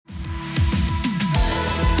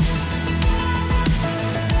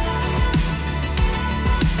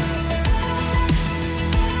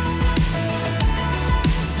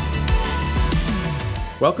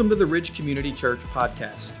Welcome to the Ridge Community Church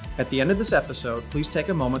podcast. At the end of this episode, please take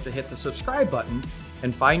a moment to hit the subscribe button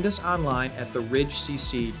and find us online at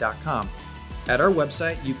theridgecc.com. At our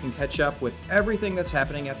website, you can catch up with everything that's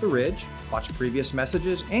happening at the Ridge, watch previous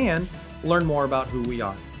messages, and learn more about who we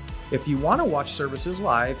are. If you want to watch services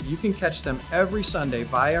live, you can catch them every Sunday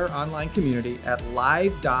via our online community at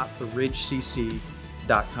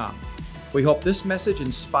live.theridgecc.com. We hope this message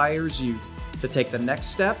inspires you to take the next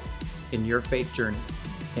step in your faith journey.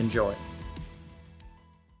 Enjoy.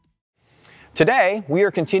 Today, we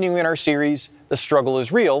are continuing our series, The Struggle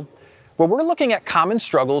is Real, where we're looking at common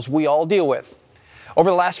struggles we all deal with. Over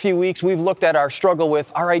the last few weeks, we've looked at our struggle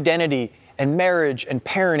with our identity and marriage and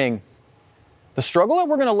parenting. The struggle that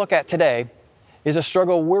we're going to look at today is a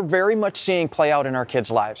struggle we're very much seeing play out in our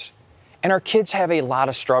kids' lives. And our kids have a lot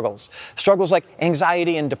of struggles. Struggles like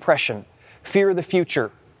anxiety and depression, fear of the future,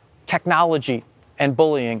 technology, and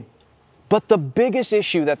bullying. But the biggest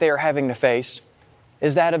issue that they are having to face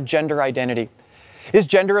is that of gender identity. Is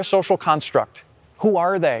gender a social construct? Who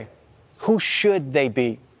are they? Who should they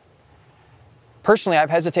be? Personally, I've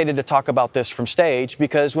hesitated to talk about this from stage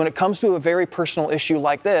because when it comes to a very personal issue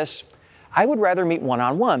like this, I would rather meet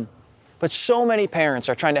one-on-one. But so many parents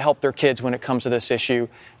are trying to help their kids when it comes to this issue.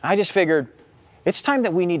 I just figured it's time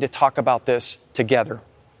that we need to talk about this together.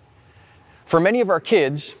 For many of our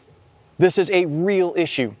kids, this is a real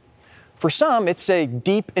issue. For some, it's a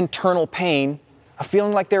deep internal pain, a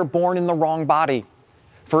feeling like they're born in the wrong body.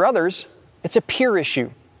 For others, it's a peer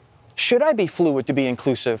issue. Should I be fluid to be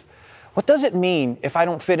inclusive? What does it mean if I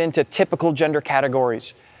don't fit into typical gender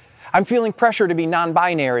categories? I'm feeling pressure to be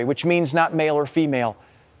non-binary, which means not male or female.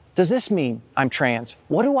 Does this mean I'm trans?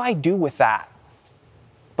 What do I do with that?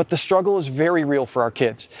 But the struggle is very real for our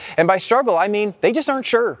kids. And by struggle, I mean they just aren't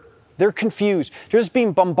sure. They're confused. They're just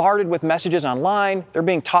being bombarded with messages online. They're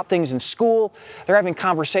being taught things in school. They're having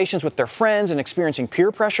conversations with their friends and experiencing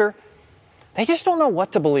peer pressure. They just don't know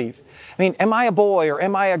what to believe. I mean, am I a boy or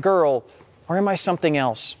am I a girl or am I something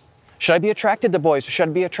else? Should I be attracted to boys or should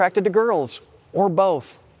I be attracted to girls or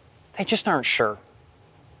both? They just aren't sure.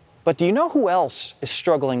 But do you know who else is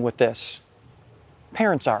struggling with this?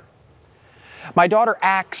 Parents are. My daughter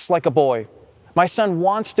acts like a boy. My son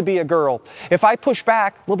wants to be a girl. If I push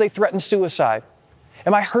back, will they threaten suicide?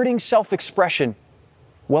 Am I hurting self-expression?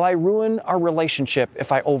 Will I ruin our relationship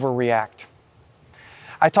if I overreact?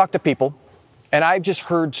 I talk to people, and I've just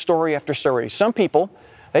heard story after story. Some people,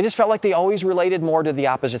 they just felt like they always related more to the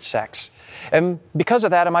opposite sex. And because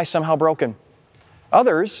of that, am I somehow broken?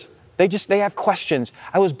 Others, they have questions.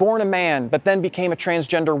 I was born a man, but then became a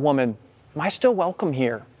transgender woman. Am I still welcome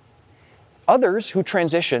here? Others who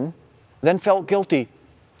transition then felt guilty.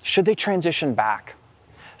 Should they transition back?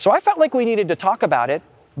 So I felt like we needed to talk about it,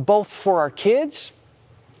 both for our kids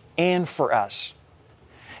and for us.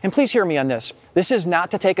 And please hear me on this. This is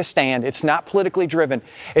not to take a stand. It's not politically driven.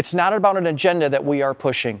 It's not about an agenda that we are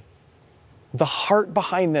pushing. The heart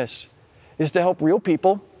behind this is to help real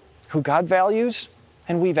people who God values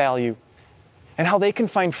and we value, and how they can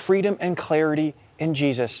find freedom and clarity in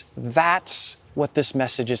Jesus. That's what this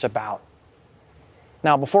message is about.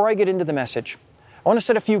 Now, before I get into the message, I want to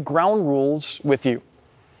set a few ground rules with you.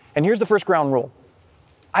 And here's the first ground rule.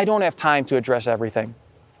 I don't have time to address everything.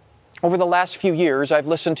 Over the last few years, I've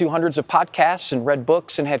listened to hundreds of podcasts and read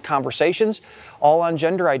books and had conversations, all on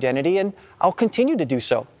gender identity, and I'll continue to do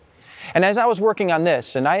so. And as I was working on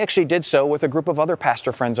this, and I actually did so with a group of other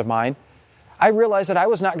pastor friends of mine, I realized that I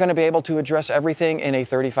was not going to be able to address everything in a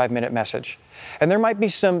 35-minute message. And there might be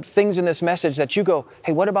some things in this message that you go,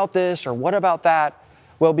 hey, what about this or what about that?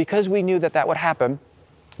 Well, because we knew that that would happen,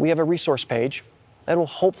 we have a resource page that will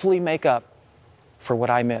hopefully make up for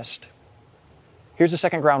what I missed. Here's the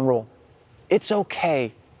second ground rule. It's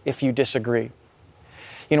okay if you disagree.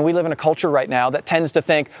 You know, we live in a culture right now that tends to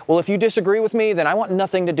think, well, if you disagree with me, then I want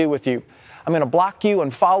nothing to do with you. I'm going to block you,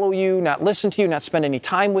 unfollow you, not listen to you, not spend any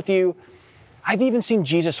time with you. I've even seen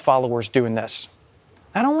Jesus followers doing this.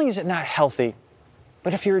 Not only is it not healthy,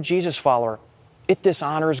 but if you're a Jesus follower, it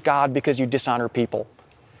dishonors God because you dishonor people.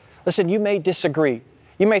 Listen, you may disagree.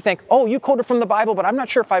 You may think, oh, you quoted from the Bible, but I'm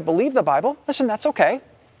not sure if I believe the Bible. Listen, that's okay.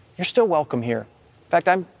 You're still welcome here. In fact,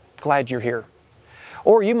 I'm glad you're here.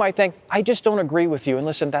 Or you might think, I just don't agree with you. And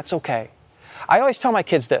listen, that's okay. I always tell my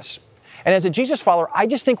kids this. And as a Jesus follower, I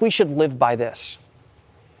just think we should live by this.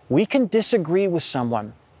 We can disagree with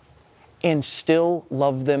someone and still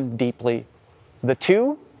love them deeply. The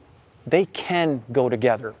two, they can go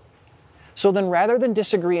together. So then rather than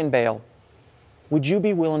disagree and bail, would you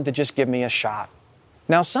be willing to just give me a shot?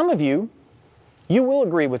 Now, some of you will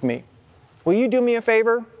agree with me. Will you do me a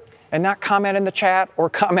favor and not comment in the chat or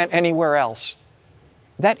comment anywhere else?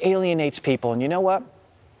 that alienates people. And you know what?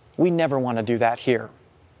 We never want to do that here.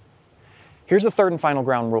 Here's the third and final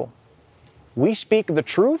ground rule. We speak the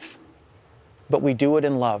truth, but we do it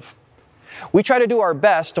in love. We try to do our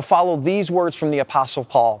best to follow these words from the Apostle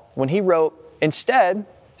Paul when he wrote, "Instead,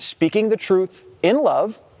 speaking the truth in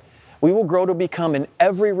love, we will grow to become in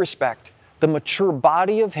every respect the mature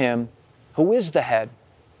body of Him who is the head,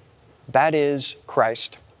 that is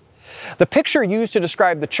Christ." The picture used to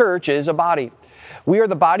describe the church is a body. We are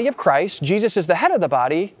the body of Christ. Jesus is the head of the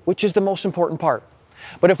body, which is the most important part.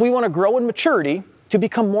 But if we want to grow in maturity, to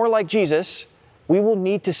become more like Jesus, we will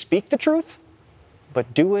need to speak the truth,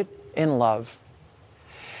 but do it in love.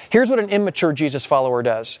 Here's what an immature Jesus follower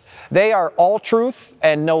does. They are all truth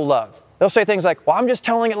and no love. They'll say things like, "Well, I'm just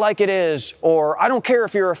telling it like it is," or "I don't care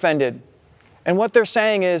if you're offended." And what they're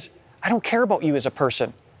saying is, "I don't care about you as a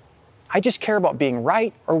person. I just care about being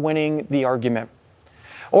right or winning the argument."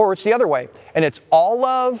 Or it's the other way, and it's all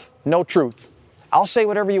love, no truth. I'll say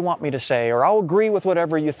whatever you want me to say, or I'll agree with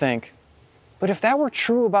whatever you think. But if that were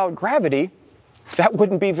true about gravity, that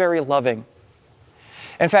wouldn't be very loving.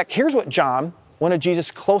 In fact, here's what John, one of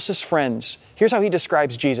Jesus' closest friends, here's how he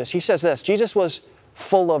describes Jesus. He says this: Jesus was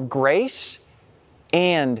full of grace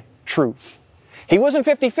and truth. He wasn't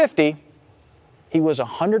 50-50, he was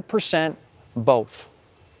 100% both.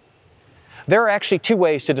 There are actually two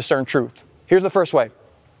ways to discern truth. Here's the first way.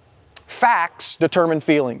 Facts determine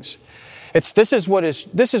feelings. This is what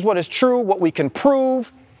is true, what we can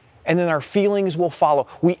prove, and then our feelings will follow.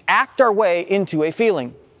 We act our way into a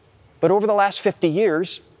feeling. But over the last 50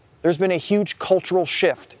 years, there's been a huge cultural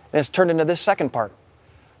shift, and it's turned into this second part.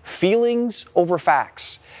 Feelings over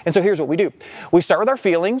facts. And so here's what we do. We start with our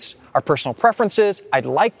feelings, our personal preferences. I'd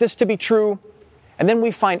like this to be true. And then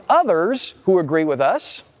we find others who agree with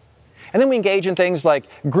us. And then we engage in things like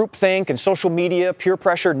groupthink and social media, peer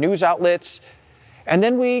pressure, news outlets. And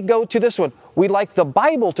then we go to this one. We like the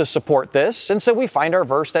Bible to support this, and so we find our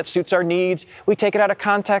verse that suits our needs. We take it out of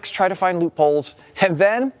context, try to find loopholes, and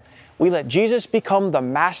then we let Jesus become the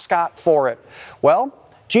mascot for it. Well,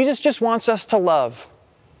 Jesus just wants us to love.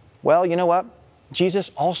 Well, you know what?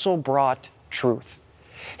 Jesus also brought truth.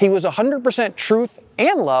 He was 100% truth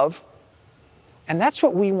and love, and that's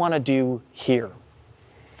what we want to do here.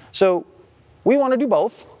 So we want to do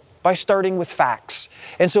both by starting with facts.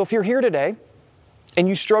 And so if you're here today and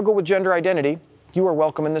you struggle with gender identity, you are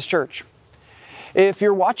welcome in this church. If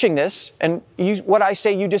you're watching this and what I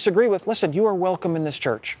say you disagree with, listen, you are welcome in this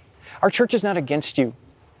church. Our church is not against you.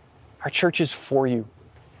 Our church is for you.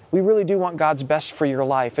 We really do want God's best for your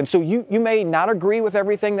life. And so you may not agree with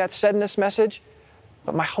everything that's said in this message,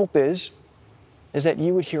 but my hope is that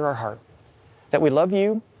you would hear our heart, that we love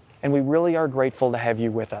you, and we really are grateful to have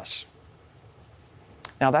you with us.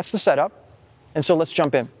 Now that's the setup, and so let's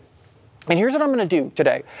jump in. And here's what I'm going to do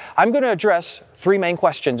today. I'm going to address three main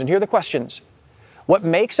questions, and here are the questions. What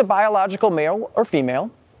makes a biological male or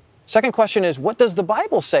female? Second question is, what does the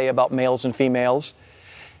Bible say about males and females?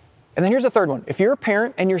 And then here's the third one. If you're a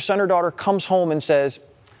parent and your son or daughter comes home and says,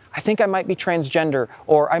 I think I might be transgender,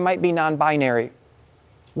 or I might be non-binary,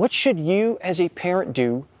 what should you as a parent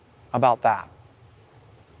do about that?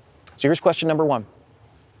 So here's question number one.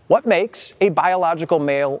 What makes a biological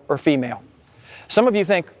male or female? Some of you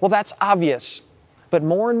think, well, that's obvious. But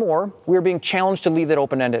more and more, we're being challenged to leave that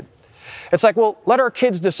open-ended. It's like, well, let our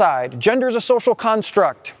kids decide. Gender is a social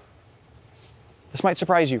construct. This might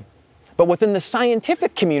surprise you. But within the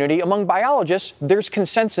scientific community, among biologists, there's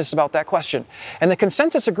consensus about that question. And the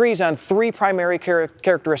consensus agrees on three primary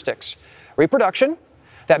characteristics. Reproduction,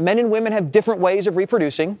 that men and women have different ways of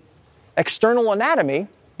reproducing. External anatomy,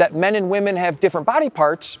 that men and women have different body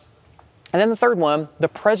parts. And then the third one, the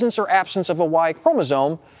presence or absence of a Y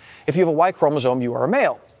chromosome. If you have a Y chromosome, you are a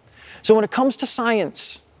male. So when it comes to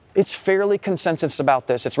science, it's fairly consensus about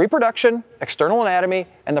this. It's reproduction, external anatomy,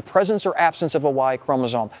 and the presence or absence of a Y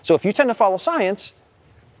chromosome. So if you tend to follow science,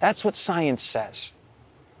 that's what science says.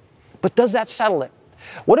 But does that settle it?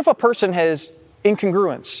 What if a person has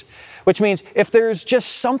incongruence? Which means if there's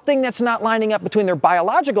just something that's not lining up between their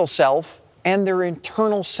biological self and their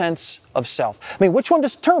internal sense of self. I mean, which one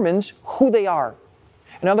determines who they are?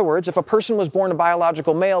 In other words, if a person was born a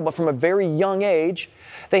biological male, but from a very young age,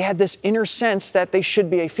 they had this inner sense that they should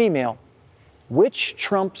be a female. Which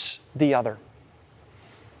trumps the other?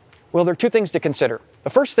 Well, there are two things to consider. The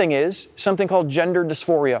first thing is something called gender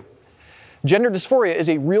dysphoria. Gender dysphoria is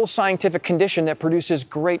a real scientific condition that produces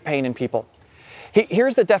great pain in people.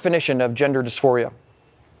 Here's the definition of gender dysphoria.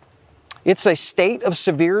 It's a state of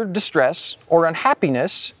severe distress or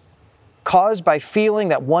unhappiness caused by feeling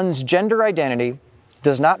that one's gender identity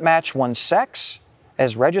does not match one's sex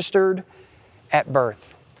as registered at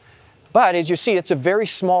birth. But as you see, it's a very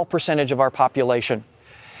small percentage of our population.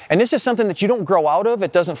 And this is something that you don't grow out of.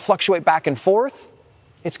 It doesn't fluctuate back and forth.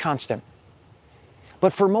 It's constant.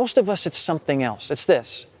 But for most of us, it's something else. It's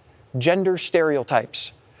this: gender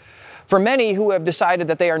stereotypes. For many who have decided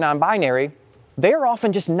that they are non-binary, they are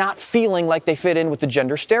often just not feeling like they fit in with the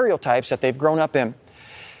gender stereotypes that they've grown up in.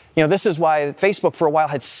 You know, this is why Facebook for a while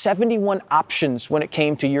had 71 options when it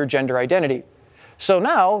came to your gender identity. So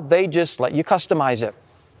now they just let you customize it.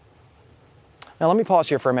 Now let me pause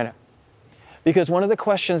here for a minute, because one of the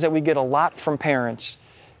questions that we get a lot from parents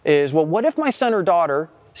is, well, what if my son or daughter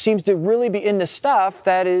seems to really be into stuff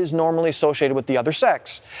that is normally associated with the other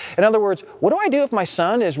sex? In other words, what do I do if my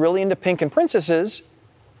son is really into pink and princesses,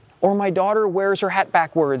 or my daughter wears her hat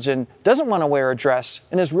backwards and doesn't want to wear a dress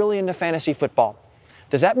and is really into fantasy football?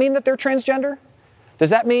 Does that mean that they're transgender? Does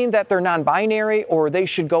that mean that they're non-binary, or they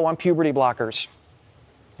should go on puberty blockers?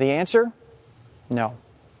 The answer? No.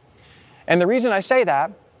 And the reason I say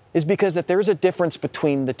that is because that there's a difference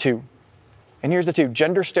between the two. And here's the two.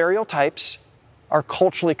 Gender stereotypes are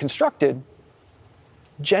culturally constructed.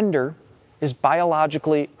 Gender is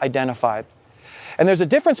biologically identified. And there's a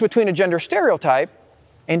difference between a gender stereotype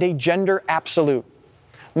and a gender absolute.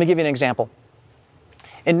 Let me give you an example.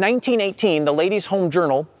 In 1918, the Ladies' Home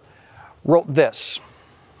Journal wrote this: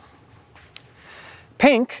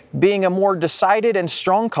 "Pink, being a more decided and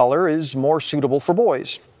strong color, is more suitable for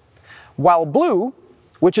boys, while blue,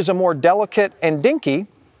 which is a more delicate and dinky,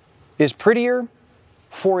 is prettier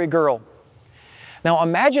for a girl." Now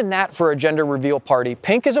imagine that for a gender reveal party.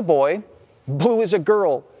 Pink is a boy, blue is a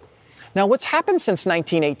girl. Now what's happened since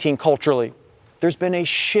 1918 culturally? There's been a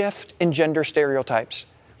shift in gender stereotypes.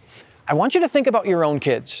 I want you to think about your own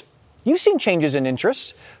kids. You've seen changes in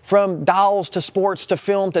interests, from dolls to sports to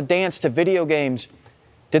film to dance to video games.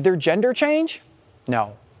 Did their gender change?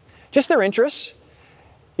 No. Just their interests.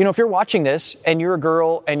 You know, if you're watching this and you're a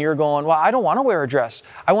girl and you're going, well, I don't want to wear a dress.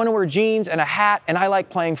 I want to wear jeans and a hat and I like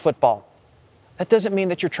playing football. That doesn't mean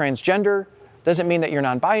that you're transgender, doesn't mean that you're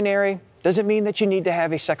non-binary, doesn't mean that you need to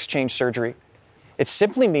have a sex change surgery. It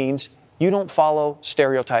simply means you don't follow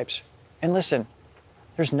stereotypes. And listen,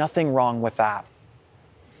 there's nothing wrong with that.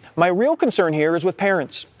 My real concern here is with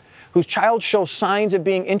parents whose child shows signs of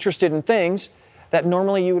being interested in things that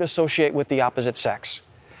normally you would associate with the opposite sex.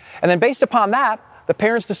 And then based upon that, the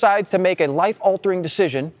parents decide to make a life-altering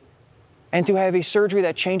decision and to have a surgery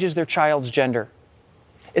that changes their child's gender.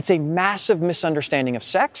 It's a massive misunderstanding of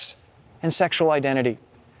sex and sexual identity.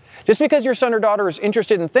 Just because your son or daughter is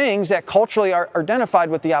interested in things that culturally are identified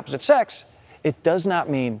with the opposite sex, it does not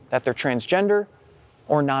mean that they're transgender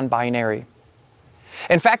or non-binary.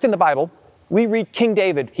 In fact, in the Bible, we read King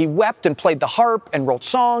David. He wept and played the harp and wrote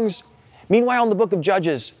songs. Meanwhile, in the book of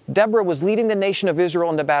Judges, Deborah was leading the nation of Israel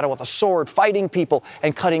into battle with a sword, fighting people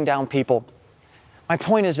and cutting down people. My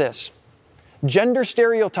point is this: gender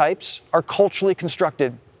stereotypes are culturally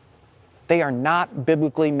constructed. They are not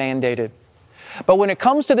biblically mandated. But when it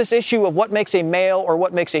comes to this issue of what makes a male or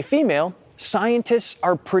what makes a female, scientists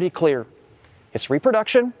are pretty clear. It's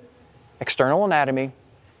reproduction, external anatomy,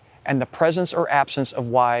 and the presence or absence of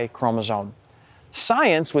Y chromosome.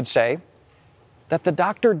 Science would say that the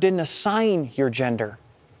doctor didn't assign your gender.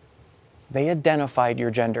 They identified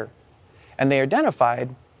your gender. And they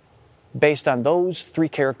identified based on those three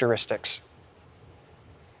characteristics.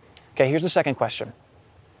 Okay, here's the second question.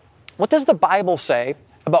 What does the Bible say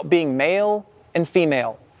about being male and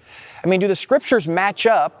female? I mean, do the scriptures match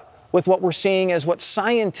up with what we're seeing as what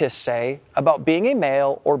scientists say about being a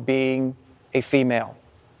male or being a female?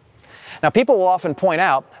 Now, people will often point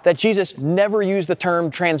out that Jesus never used the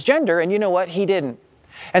term transgender, and you know what? He didn't.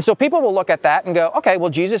 And so people will look at that and go, okay,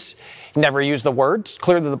 well, Jesus never used the word. It's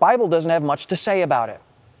clear that the Bible doesn't have much to say about it.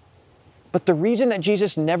 But the reason that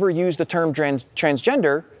Jesus never used the term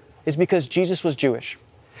transgender is because Jesus was Jewish.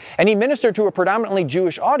 And he ministered to a predominantly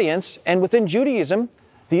Jewish audience, and within Judaism,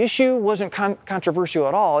 the issue wasn't controversial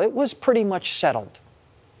at all. It was pretty much settled.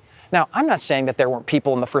 Now, I'm not saying that there weren't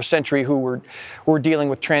people in the first century who were dealing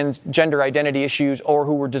with transgender identity issues or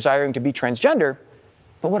who were desiring to be transgender,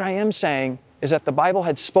 but what I am saying is that the Bible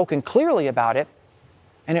had spoken clearly about it,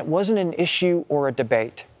 and it wasn't an issue or a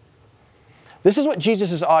debate. This is what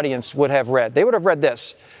Jesus' audience would have read. They would have read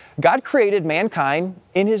this: God created mankind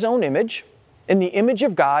in his own image. In the image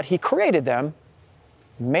of God, he created them.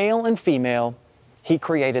 Male and female, he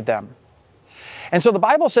created them. And so the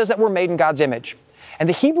Bible says that we're made in God's image. And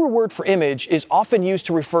the Hebrew word for image is often used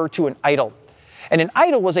to refer to an idol. And an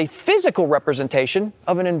idol was a physical representation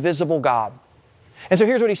of an invisible God. And so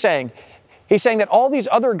here's what he's saying. He's saying that all these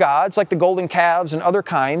other gods, like the golden calves and other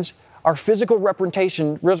kinds, are physical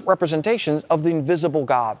representations of the invisible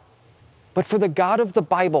God. But for the God of the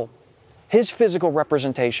Bible, His physical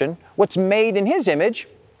representation, what's made in His image,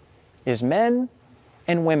 is men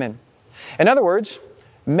and women. In other words,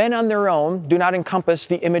 men on their own do not encompass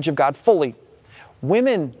the image of God fully.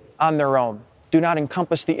 Women on their own do not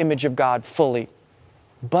encompass the image of God fully.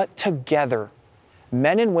 But together,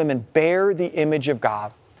 men and women bear the image of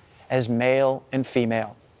God as male and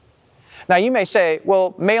female. Now you may say,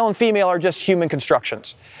 well, male and female are just human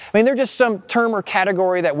constructions. I mean, they're just some term or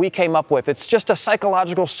category that we came up with. It's just a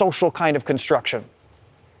psychological, social kind of construction.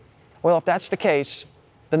 Well, if that's the case,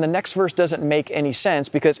 then the next verse doesn't make any sense,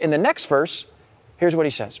 because in the next verse, here's what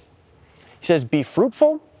he says. He says, be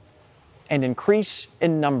fruitful and increase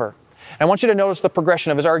in number. And I want you to notice the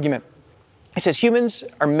progression of his argument. He says, humans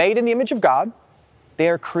are made in the image of God. They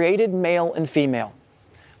are created male and female,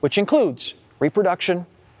 which includes reproduction,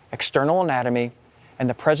 external anatomy, and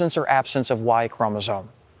the presence or absence of Y chromosome.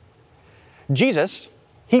 Jesus,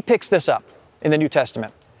 he picks this up in the New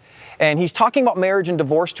Testament. And he's talking about marriage and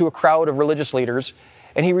divorce to a crowd of religious leaders.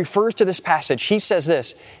 And he refers to this passage. He says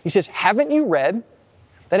this. He says, haven't you read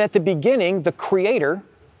that at the beginning, the Creator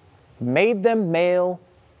made them male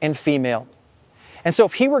and female? And so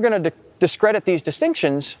if he were going to discredit these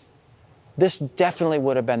distinctions, this definitely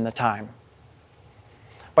would have been the time.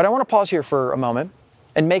 But I want to pause here for a moment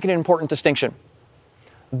and make an important distinction.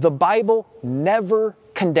 The Bible never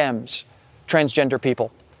condemns transgender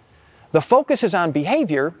people. The focus is on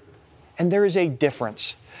behavior, and there is a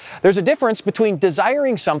difference. There's a difference between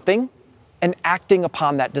desiring something and acting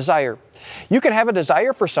upon that desire. You can have a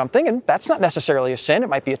desire for something, and that's not necessarily a sin. It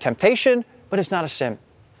might be a temptation, but it's not a sin.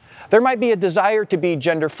 There might be a desire to be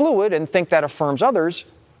gender fluid and think that affirms others,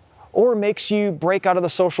 or makes you break out of the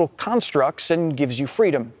social constructs and gives you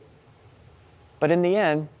freedom. But in the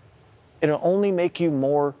end, it'll only make you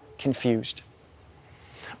more confused.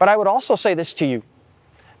 But I would also say this to you.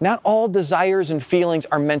 Not all desires and feelings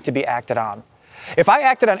are meant to be acted on. If I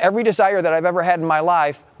acted on every desire that I've ever had in my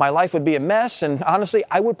life would be a mess, and honestly,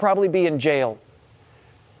 I would probably be in jail.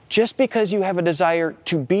 Just because you have a desire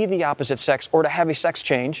to be the opposite sex or to have a sex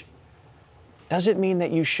change doesn't mean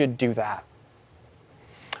that you should do that.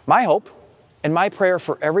 My hope and my prayer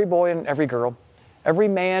for every boy and every girl, every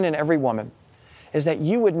man and every woman, is that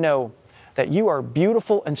you would know that you are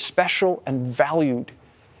beautiful and special and valued,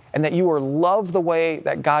 and that you are loved the way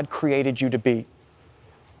that God created you to be.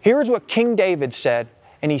 Here's what King David said,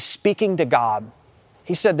 and he's speaking to God.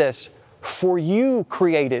 He said this, "For you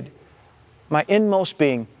created my inmost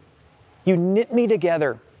being. You knit me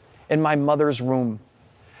together in my mother's womb.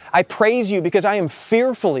 I praise you because I am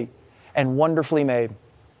fearfully and wonderfully made.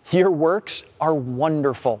 Your works are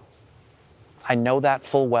wonderful. I know that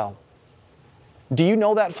full well." Do you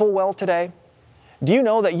know that full well today? Do you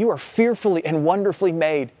know that you are fearfully and wonderfully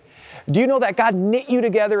made? Do you know that God knit you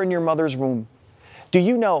together in your mother's womb? Do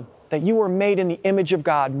you know that you were made in the image of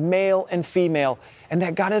God, male and female, and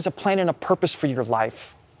that God has a plan and a purpose for your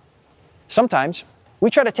life? Sometimes we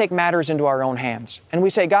try to take matters into our own hands, and we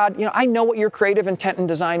say, God, I know what your creative intent and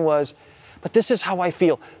design was, but this is how I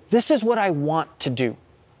feel. This is what I want to do.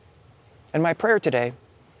 And my prayer today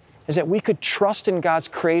is that we could trust in God's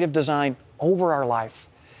creative design over our life,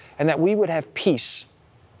 and that we would have peace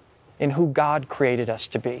in who God created us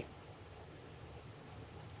to be.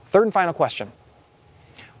 Third and final question.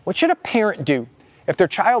 What should a parent do if their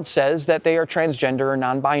child says that they are transgender or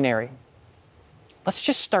non-binary? Let's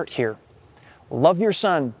just start here. Love your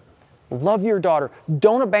son. Love your daughter.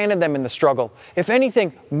 Don't abandon them in the struggle. If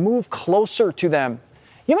anything, move closer to them.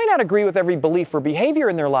 You may not agree with every belief or behavior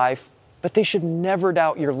in their life, but they should never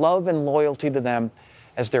doubt your love and loyalty to them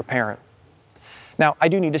as their parent. Now, I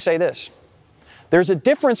do need to say this. There's a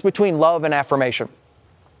difference between love and affirmation.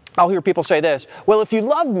 I'll hear people say this, well, if you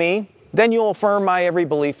love me, then you'll affirm my every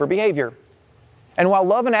belief or behavior. And while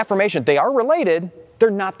love and affirmation, they are related,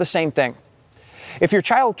 they're not the same thing. If your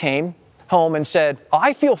child came home and said, oh,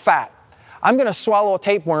 I feel fat, I'm going to swallow a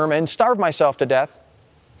tapeworm and starve myself to death,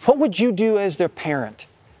 what would you do as their parent?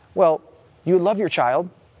 Well, you would love your child,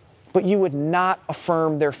 but you would not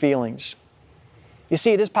affirm their feelings. You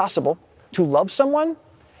see, it is possible to love someone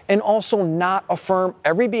and also not affirm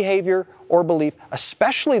every behavior or belief,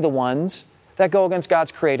 especially the ones that go against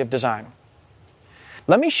God's creative design.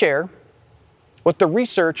 Let me share what the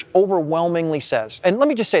research overwhelmingly says. And let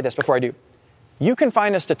me just say this before I do. You can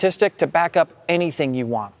find a statistic to back up anything you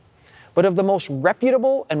want. But of the most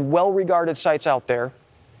reputable and well-regarded sites out there,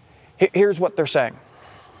 here's what they're saying.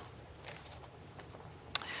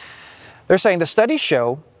 They're saying the studies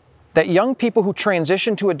show that young people who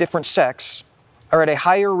transition to a different sex are at a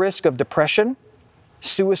higher risk of depression,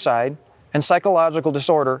 suicide, and psychological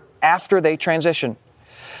disorder after they transition.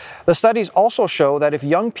 The studies also show that if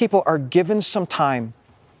young people are given some time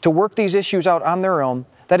to work these issues out on their own,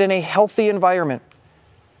 that in a healthy environment,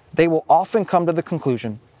 they will often come to the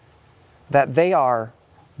conclusion that they are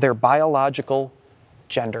their biological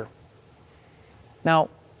gender. Now,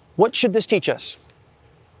 what should this teach us?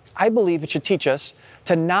 I believe it should teach us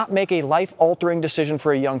to not make a life-altering decision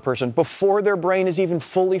for a young person before their brain is even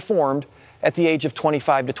fully formed at the age of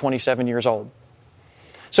 25 to 27 years old.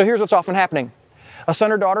 So here's what's often happening. A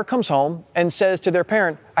son or daughter comes home and says to their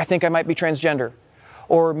parent, I think I might be transgender.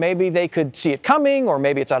 Or maybe they could see it coming, or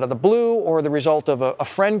maybe it's out of the blue, or the result of a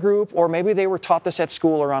friend group, or maybe they were taught this at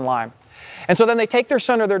school or online. And so then they take their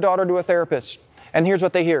son or their daughter to a therapist, and here's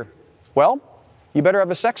what they hear. Well, you better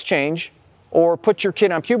have a sex change, or put your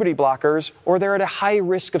kid on puberty blockers, or they're at a high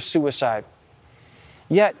risk of suicide.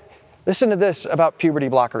 Yet, listen to this about puberty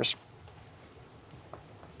blockers.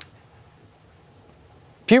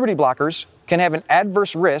 Puberty blockers can have an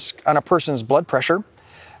adverse risk on a person's blood pressure.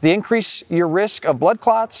 They increase your risk of blood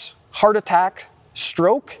clots, heart attack,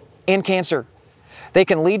 stroke, and cancer. They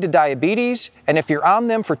can lead to diabetes, and if you're on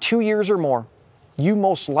them for 2 years or more, you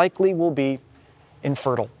most likely will be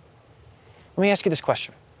infertile. Let me ask you this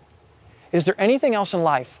question. Is there anything else in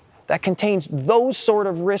life that contains those sort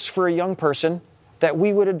of risks for a young person that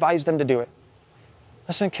we would advise them to do it?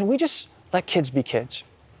 Listen, can we just let kids be kids?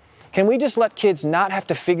 Can we just let kids not have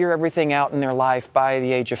to figure everything out in their life by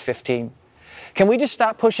the age of 15? Can we just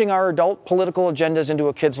stop pushing our adult political agendas into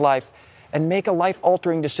a kid's life and make a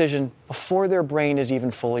life-altering decision before their brain is even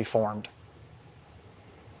fully formed?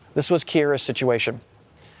 This was Kiera's situation.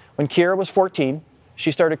 When Kiera was 14,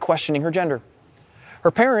 she started questioning her gender.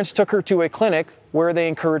 Her parents took her to a clinic where they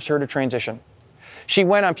encouraged her to transition. She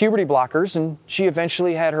went on puberty blockers and she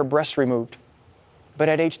eventually had her breasts removed. But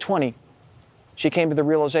at age 20, she came to the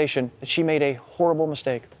realization that she made a horrible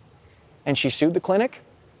mistake. And she sued the clinic,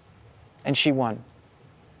 and she won.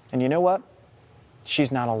 And you know what?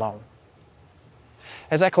 She's not alone.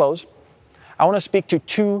 As I close, I want to speak to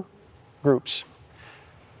two groups.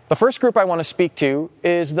 The first group I want to speak to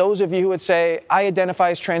is those of you who would say, I identify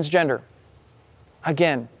as transgender.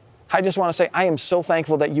 Again, I just want to say I am so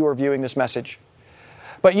thankful that you are viewing this message.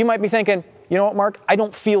 But you might be thinking, you know what, Mark? I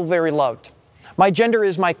don't feel very loved. My gender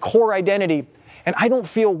is my core identity, and I don't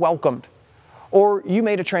feel welcomed. Or you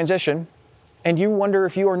made a transition, and you wonder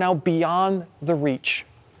if you are now beyond the reach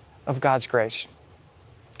of God's grace.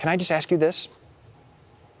 Can I just ask you this?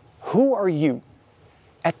 Who are you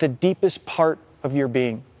at the deepest part of your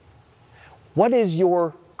being? What is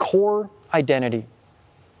your core identity?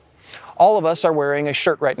 All of us are wearing a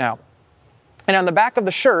shirt right now. And on the back of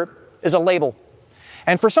the shirt is a label.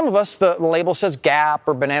 And for some of us, the label says Gap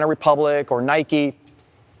or Banana Republic or Nike.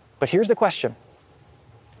 But here's the question.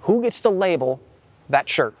 Who gets to label that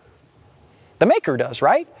shirt? The maker does,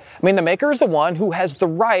 right? I mean, the maker is the one who has the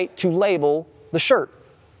right to label the shirt.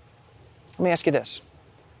 Let me ask you this.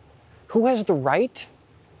 Who has the right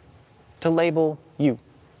to label you?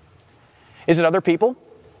 Is it other people?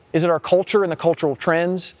 Is it our culture and the cultural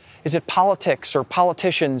trends? Is it politics or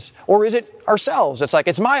politicians? Or is it ourselves? It's like,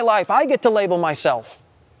 it's my life, I get to label myself.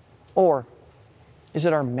 Or is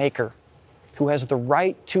it our maker who has the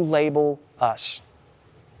right to label us?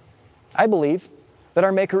 I believe that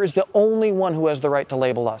our maker is the only one who has the right to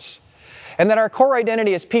label us. And that our core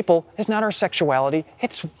identity as people is not our sexuality,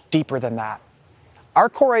 it's deeper than that. Our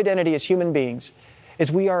core identity as human beings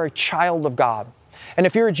is we are a child of God. And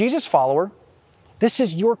if you're a Jesus follower, this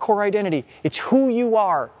is your core identity. It's who you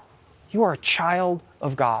are. You are a child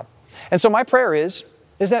of God. And so my prayer is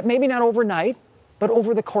that maybe not overnight, but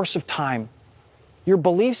over the course of time, your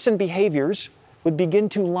beliefs and behaviors would begin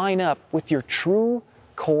to line up with your true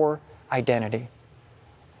core identity.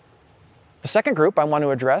 The second group I want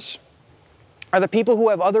to address are the people who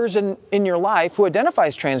have others in your life who identify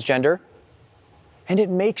as transgender, and it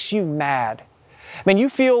makes you mad. I mean, you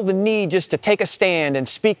feel the need just to take a stand and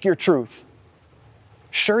speak your truth.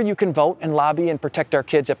 Sure, you can vote and lobby and protect our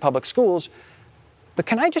kids at public schools, but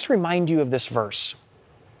can I just remind you of this verse?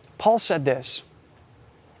 Paul said this,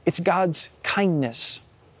 it's God's kindness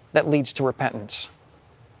that leads to repentance.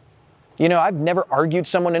 You know, I've never argued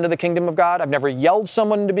someone into the kingdom of God. I've never yelled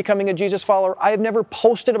someone into becoming a Jesus follower. I have never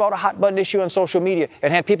posted about a hot button issue on social media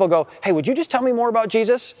and had people go, hey, would you just tell me more about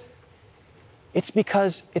Jesus? It's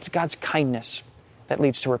because it's God's kindness that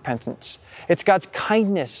leads to repentance. It's God's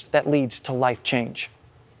kindness that leads to life change.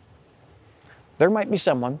 There might be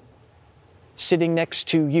someone sitting next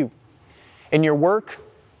to you in your work,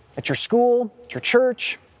 at your school, at your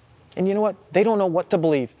church, and you know what? They don't know what to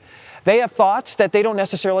believe. They have thoughts that they don't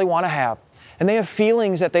necessarily want to have, and they have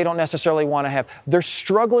feelings that they don't necessarily want to have. They're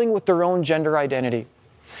struggling with their own gender identity.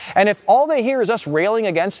 And if all they hear is us railing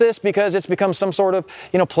against this because it's become some sort of,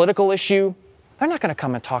 political issue, they're not going to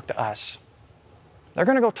come and talk to us. They're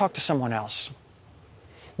going to go talk to someone else.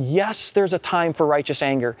 Yes, there's a time for righteous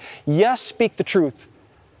anger. Yes, speak the truth,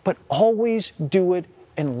 but always do it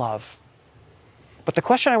in love. But the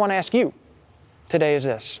question I want to ask you today is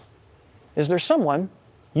this. Is there someone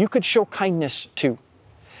you could show kindness to?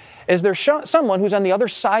 Is there someone who's on the other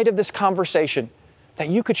side of this conversation that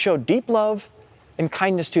you could show deep love and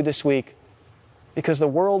kindness to this week? Because the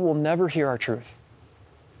world will never hear our truth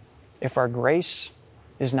if our grace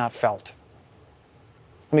is not felt.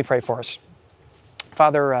 Let me pray for us.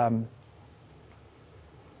 Father, I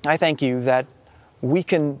thank you that we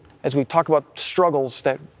can, as we talk about struggles,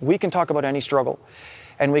 that we can talk about any struggle.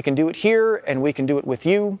 And we can do it here, and we can do it with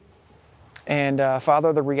you. And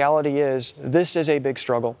Father, the reality is, this is a big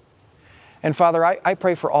struggle. And Father, I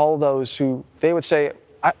pray for all those who, they would say,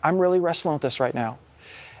 I'm really wrestling with this right now.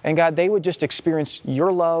 And God, they would just experience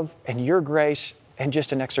your love and your grace in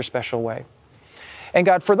just an extra special way. And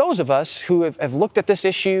God, for those of us who have looked at this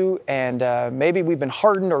issue and maybe we've been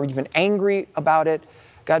hardened or even angry about it,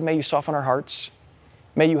 God, may you soften our hearts.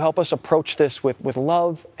 May you help us approach this with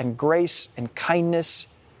love and grace and kindness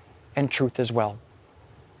and truth as well.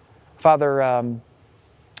 Father,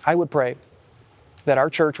 I would pray that our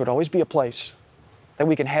church would always be a place that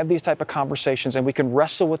we can have these type of conversations and we can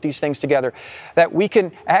wrestle with these things together, that we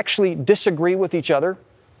can actually disagree with each other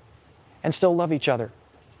and still love each other.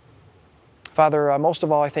 Father, most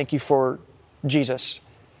of all, I thank you for Jesus.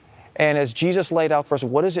 And as Jesus laid out for us,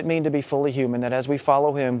 what does it mean to be fully human? That as we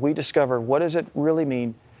follow Him, we discover what does it really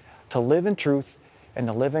mean to live in truth and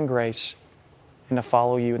to live in grace and to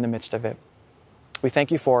follow you in the midst of it. We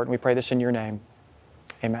thank you for it, and we pray this in your name.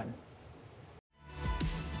 Amen.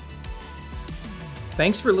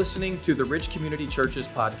 Thanks for listening to the Ridge Community Churches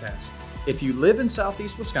podcast. If you live in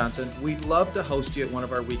Southeast Wisconsin, we'd love to host you at one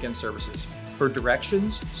of our weekend services. For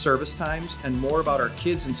directions, service times, and more about our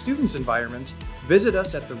kids and students' environments, visit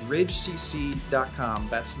us at theridgecc.com.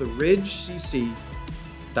 That's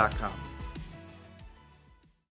theridgecc.com.